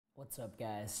What's up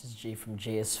guys, this is Jay from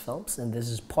JSFILMZ and this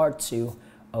is part 2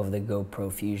 of the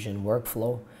Gopro Fusion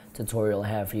workflow tutorial I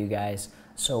have for you guys.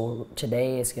 So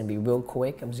today it's going to be real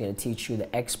quick. I'm just going to teach you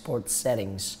the export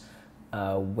settings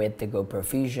with the Gopro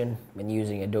Fusion when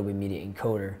using Adobe Media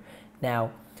Encoder.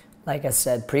 Now, like I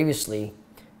said previously,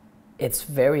 it's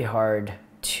very hard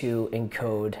to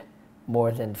encode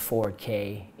more than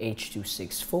 4K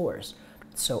H.264s.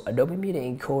 So Adobe Media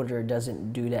Encoder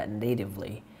doesn't do that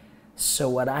natively. So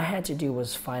what I had to do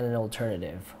was find an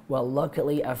alternative. Well,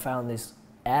 luckily I found this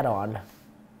add-on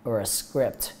or a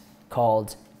script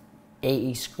called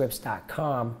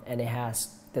aescripts.com, and it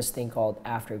has this thing called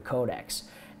Aftercodecs.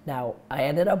 Now, I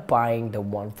ended up buying the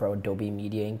one for Adobe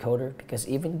Media Encoder because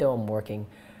even though I'm working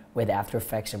with After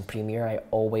Effects and Premiere, I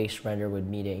always render with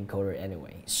Media Encoder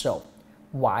anyway. So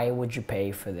why would you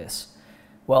pay for this?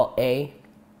 Well, A,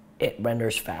 it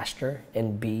renders faster,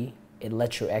 and B, it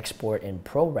lets you export in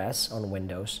ProRes on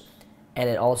Windows, and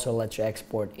it also lets you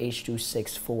export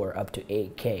H.264 up to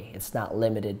 8K. It's not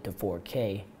limited to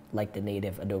 4K like the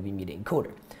native Adobe Media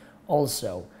Encoder.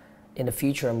 Also, in the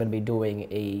future, I'm going to be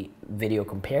doing a video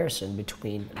comparison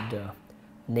between the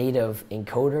native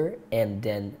encoder and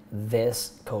then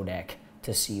this codec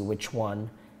to see which one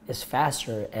is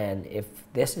faster and if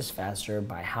this is faster,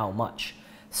 by how much.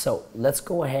 So let's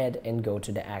go ahead and go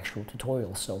to the actual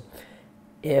tutorial. So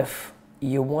if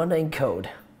you want to encode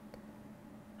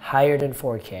higher than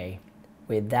 4K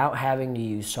without having to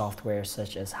use software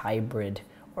such as Hybrid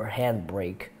or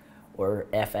Handbrake or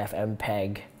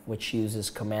FFmpeg, which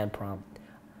uses command prompt,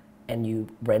 and you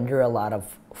render a lot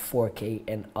of 4K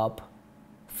and up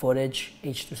footage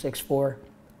H.264,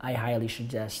 I highly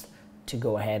suggest to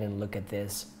go ahead and look at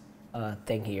this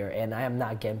thing here. And I am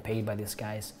not getting paid by these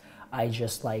guys. I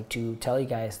just like to tell you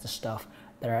guys the stuff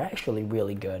that are actually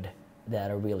really good,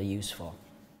 that are really useful.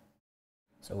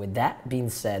 So with that being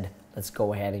said, let's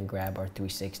go ahead and grab our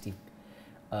 360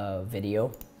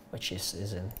 video, which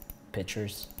is in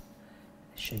pictures.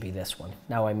 It should be this one.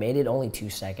 Now I made it only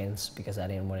 2 seconds because I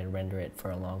didn't want to render it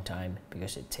for a long time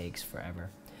because it takes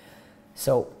forever.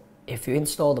 So if you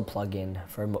install the plugin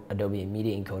for Adobe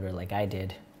Media Encoder like I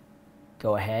did,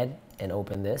 go ahead and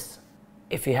open this.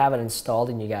 If you have it installed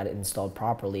and you got it installed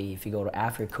properly, if you go to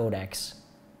Aftercodecs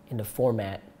in the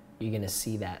format, you're going to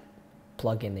see that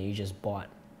plugin that you just bought.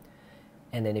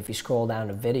 And then if you scroll down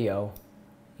to video,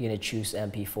 you're going to choose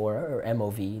MP4 or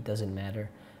MOV, doesn't matter.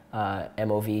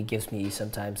 MOV gives me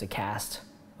sometimes a cast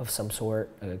of some sort,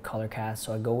 a color cast,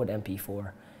 so I go with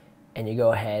MP4. And you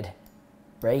go ahead,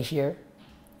 right here,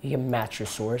 you can match your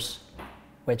source,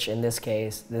 which in this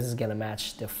case, this is going to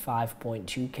match the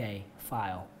 5.2K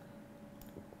file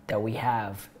that we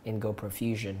have in Gopro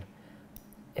Fusion.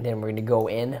 And then we're going to go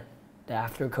in the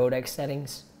Aftercodecs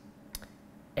settings,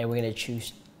 and we're going to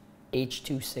choose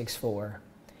H.264.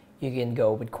 You can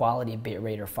go with quality,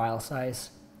 bitrate, or file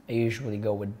size. I usually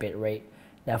go with bitrate.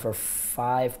 Now for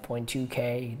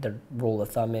 5.2K, the rule of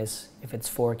thumb is if it's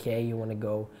 4K, you want to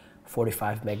go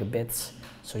 45 megabits.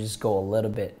 So just go a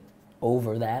little bit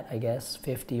over that, I guess,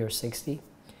 50 or 60.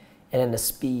 And then the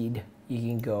speed, you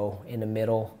can go in the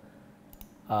middle,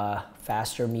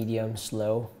 faster, medium,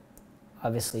 slow.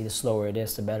 Obviously, the slower it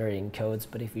is, the better it encodes.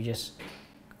 But if you're just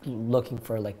looking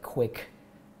for like quick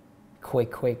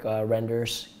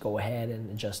renders, go ahead and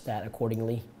adjust that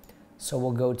accordingly. So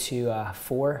we'll go to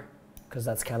 4 because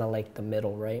that's kind of like the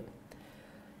middle, right?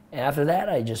 And after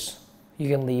that, you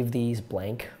can leave these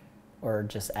blank or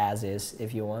just as is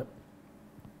if you want.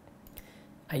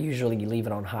 I usually leave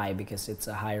it on high because it's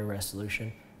a higher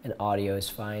resolution and audio is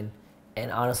fine.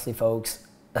 And honestly, folks,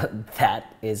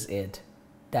 that is it.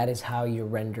 That is how you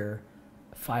render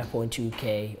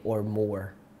 5.2K or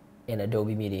more in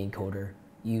Adobe Media Encoder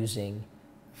using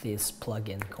this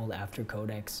plugin called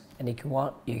Aftercodecs. And if you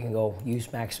want, you can go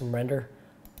use maximum render,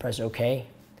 press OK,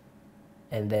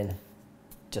 and then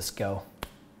just go.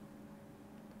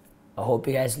 I hope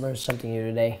you guys learned something new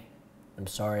today. I'm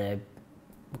sorry I'm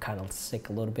kind of sick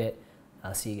a little bit.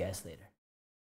 I'll see you guys later.